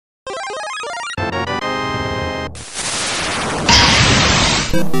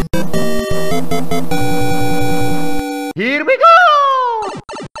Here we go!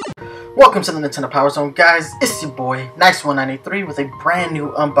 Welcome to the Nintendo Power Zone, guys. It's your boy, Nice193, with a brand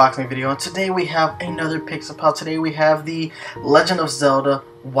new unboxing video. And today we have another Pixelpal. Today we have the Legend of Zelda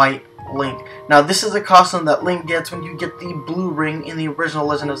White Link. Now, this is a costume that Link gets when you get the blue ring in the original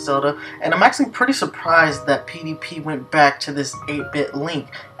Legend of Zelda. And I'm actually pretty surprised that PDP went back to this 8-bit Link.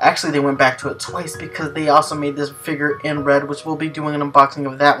 Actually, they went back to it twice because they also made this figure in red, which we'll be doing an unboxing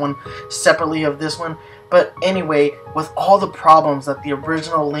of that one separately of this one. But anyway, with all the problems that the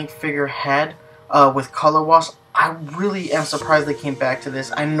original Link figure had with color wash, I really am surprised they came back to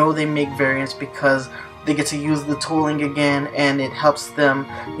this. I know they make variants because they get to use the tooling again and it helps them,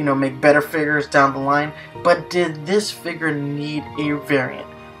 you know, make better figures down the line. But did this figure need a variant?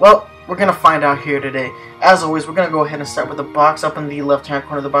 Well, we're going to find out here today. As always, we're going to go ahead and start with the box. Up in the left-hand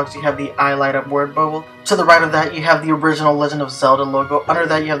corner of the box, you have the eye light up word bubble. To the right of that, you have the original Legend of Zelda logo. Under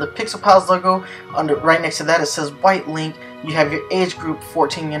that, you have the Pixelpals logo. Right next to that, it says White Link. You have your age group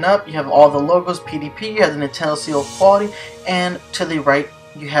 14 and up. You have all the logos, PDP. You have the Nintendo seal of quality. And to the right,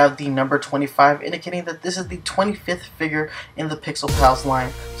 you have the number 25, indicating that this is the 25th figure in the Pixelpals line.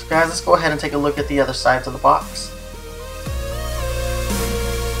 So guys, let's go ahead and take a look at the other sides of the box.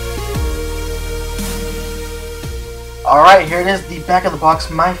 Alright, here it is, the back of the box,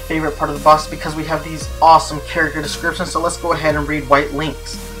 my favorite part of the box because we have these awesome character descriptions, so let's go ahead and read White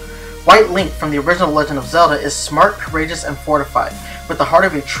Link's. White Link from the original Legend of Zelda is smart, courageous, and fortified. With the heart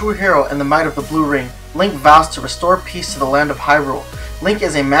of a true hero and the might of the Blue Ring, Link vows to restore peace to the land of Hyrule. Link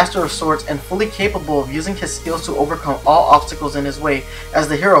is a master of swords and fully capable of using his skills to overcome all obstacles in his way. As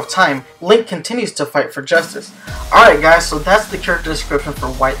the hero of time, Link continues to fight for justice. Alright guys, so that's the character description for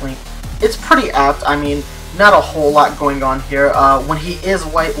White Link. It's pretty apt. I mean, not a whole lot going on here. When he is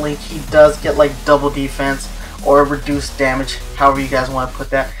White Link, he does get like double defense or reduced damage, however you guys want to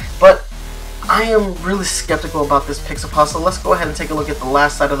put that. But I am really skeptical about this Pixelpal, so let's go ahead and take a look at the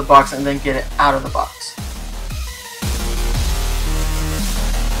last side of the box and then get it out of the box.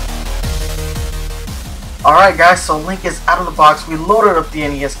 Alright guys, so Link is out of the box. We loaded up the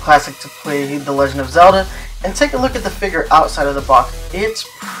NES Classic to play The Legend of Zelda, and take a look at the figure outside of the box. It's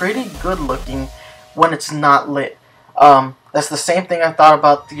pretty good looking when it's not lit. That's the same thing I thought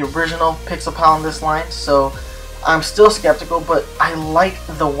about the original Pixelpal in this line, so I'm still skeptical, but I like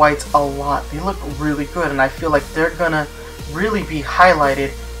the whites a lot. They look really good, and I feel like they're gonna really be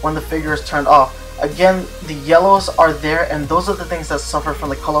highlighted when the figure is turned off. Again, the yellows are there, and those are the things that suffer from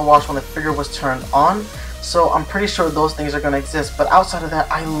the color wash when the figure was turned on. So I'm pretty sure those things are going to exist. But outside of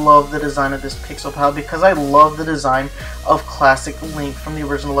that, I love the design of this Pixelpal because I love the design of classic Link from the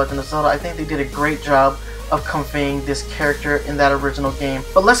original Legend of Zelda. I think they did a great job of conveying this character in that original game.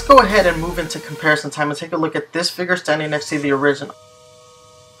 But let's go ahead and move into comparison time and take a look at this figure standing next to the original.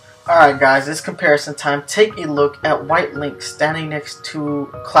 Alright guys, it's comparison time. Take a look at White Link standing next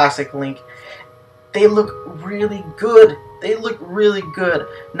to classic Link. They look really good. They look really good.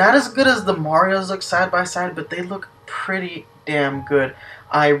 Not as good as the Marios look side by side, but they look pretty damn good.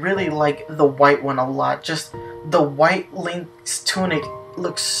 I really like the white one a lot. Just the White Link's tunic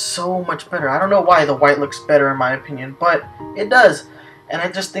looks so much better. I don't know why the white looks better in my opinion, but it does. And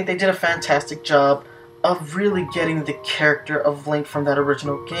I just think they did a fantastic job of really getting the character of Link from that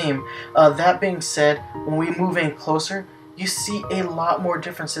original game. That being said, when we move in closer, you see a lot more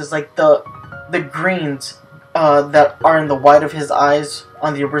differences, like the greens that are in the white of his eyes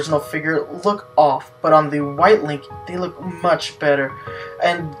on the original figure look off, but on the White Link they look much better.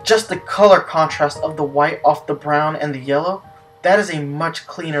 And just the color contrast of the white off the brown and the yellow, that is a much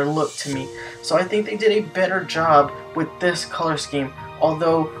cleaner look to me. So I think they did a better job with this color scheme.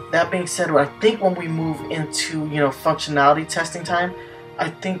 Although, that being said, I think when we move into, you know, functionality testing time, I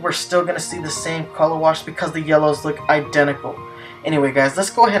think we're still going to see the same color wash because the yellows look identical. Anyway guys,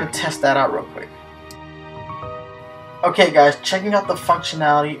 let's go ahead and test that out real quick. Okay guys, checking out the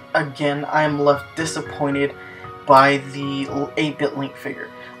functionality again, I am left disappointed by the 8-bit Link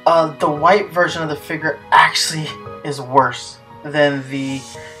figure. The white version of the figure actually is worse than the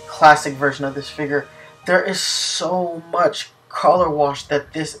classic version of this figure. There is so much color wash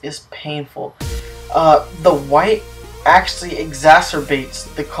that this is painful. The white actually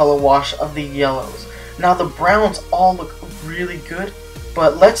exacerbates the color wash of the yellows. Now the browns all look really good,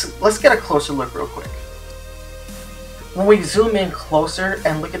 but let's get a closer look real quick. When we zoom in closer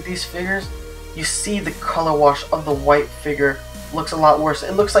and look at these figures, you see the color wash of the white figure looks a lot worse.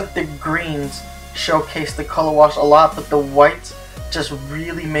 It looks like the greens showcase the color wash a lot, but the whites just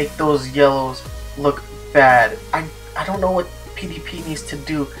really make those yellows look bad. I don't know what PDP needs to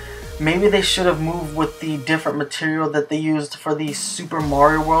do. Maybe they should have moved with the different material that they used for the Super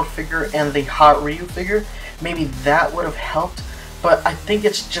Mario World figure and the Hot Ryu figure. Maybe that would have helped, but I think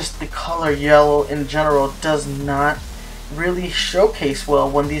it's just the color yellow in general does not really showcase well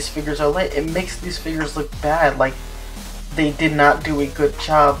when these figures are lit. It makes these figures look bad, like they did not do a good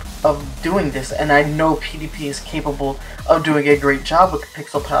job of doing this, and I know PDP is capable of doing a great job with the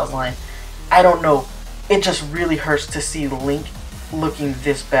Pixel Pals line. I don't know, it just really hurts to see Link looking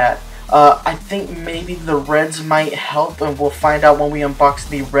this bad. I think maybe the reds might help, and we'll find out when we unbox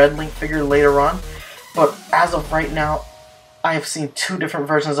the red Link figure later on, but as of right now, I have seen 2 different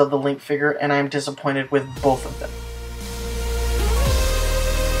versions of the Link figure, and I am disappointed with both of them.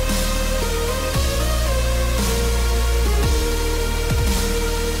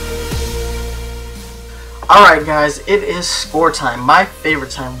 Alright guys, it is score time, my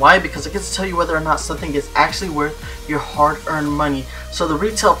favorite time. Why? Because it gets to tell you whether or not something is actually worth your hard-earned money. So the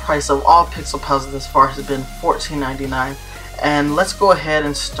retail price of all Pixel Pals thus far has been $14.99. And let's go ahead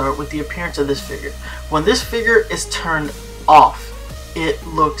and start with the appearance of this figure. When this figure is turned off, it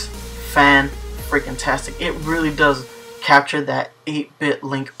looks fan-freaking-tastic. It really does capture that 8-bit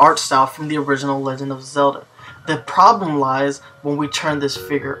Link art style from the original Legend of Zelda. The problem lies when we turn this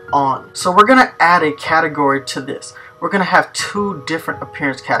figure on. So we're going to add a category to this. We're going to have 2 different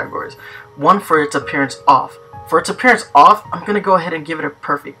appearance categories. One for its appearance off. For its appearance off, I'm going to go ahead and give it a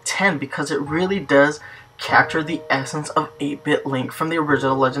perfect 10 because it really does capture the essence of 8-bit Link from the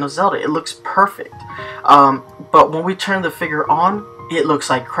original Legend of Zelda. It looks perfect. But when we turn the figure on, it looks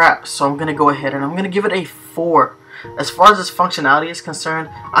like crap. So I'm going to go ahead and I'm going to give it a 4. As far as its functionality is concerned,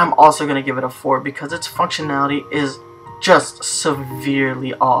 I'm also going to give it a 4 because its functionality is just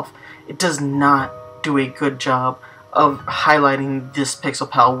severely off. It does not do a good job of highlighting this Pixel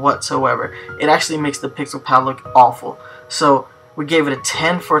Pal whatsoever. It actually makes the Pixel Pal look awful. So we gave it a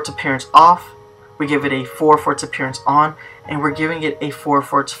 10 for its appearance off, we gave it a 4 for its appearance on, and we're giving it a 4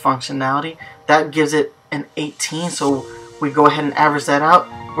 for its functionality. That gives it an 18, so we go ahead and average that out.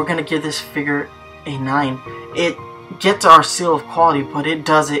 We're going to give this figure a 9. It gets our seal of quality, but it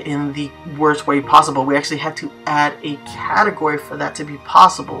does it in the worst way possible. We actually had to add a category for that to be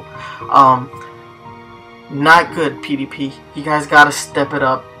possible. Not good, PDP. You guys gotta step it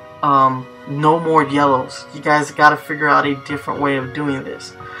up. No more yellows. You guys gotta figure out a different way of doing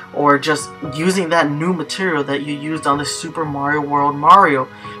this, or just using that new material that you used on the Super Mario World Mario,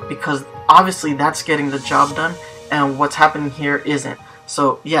 because obviously that's getting the job done and what's happening here isn't.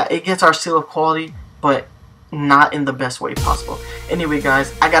 So yeah, it gets our seal of quality, but not in the best way possible. Anyway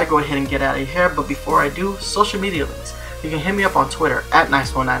guys, I gotta go ahead and get out of here, but before I do, social media links. You can hit me up on Twitter at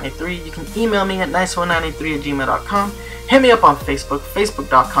Nice1983. You can email me at nice1983@gmail.com. Hit me up on Facebook,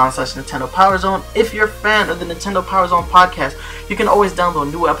 facebook.com/NintendoPowerZone. If you're a fan of the Nintendo Power Zone podcast, you can always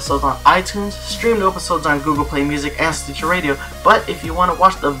download new episodes on iTunes, stream new episodes on Google Play Music and Stitcher Radio. But if you want to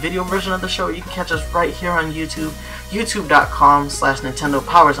watch the video version of the show, you can catch us right here on YouTube,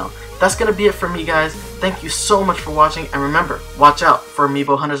 youtube.com/NintendoPowerZone. That's going to be it for me, guys. Thank you so much for watching, and remember, watch out for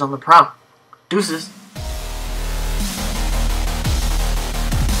Amiibo Hunters on the prowl. Deuces.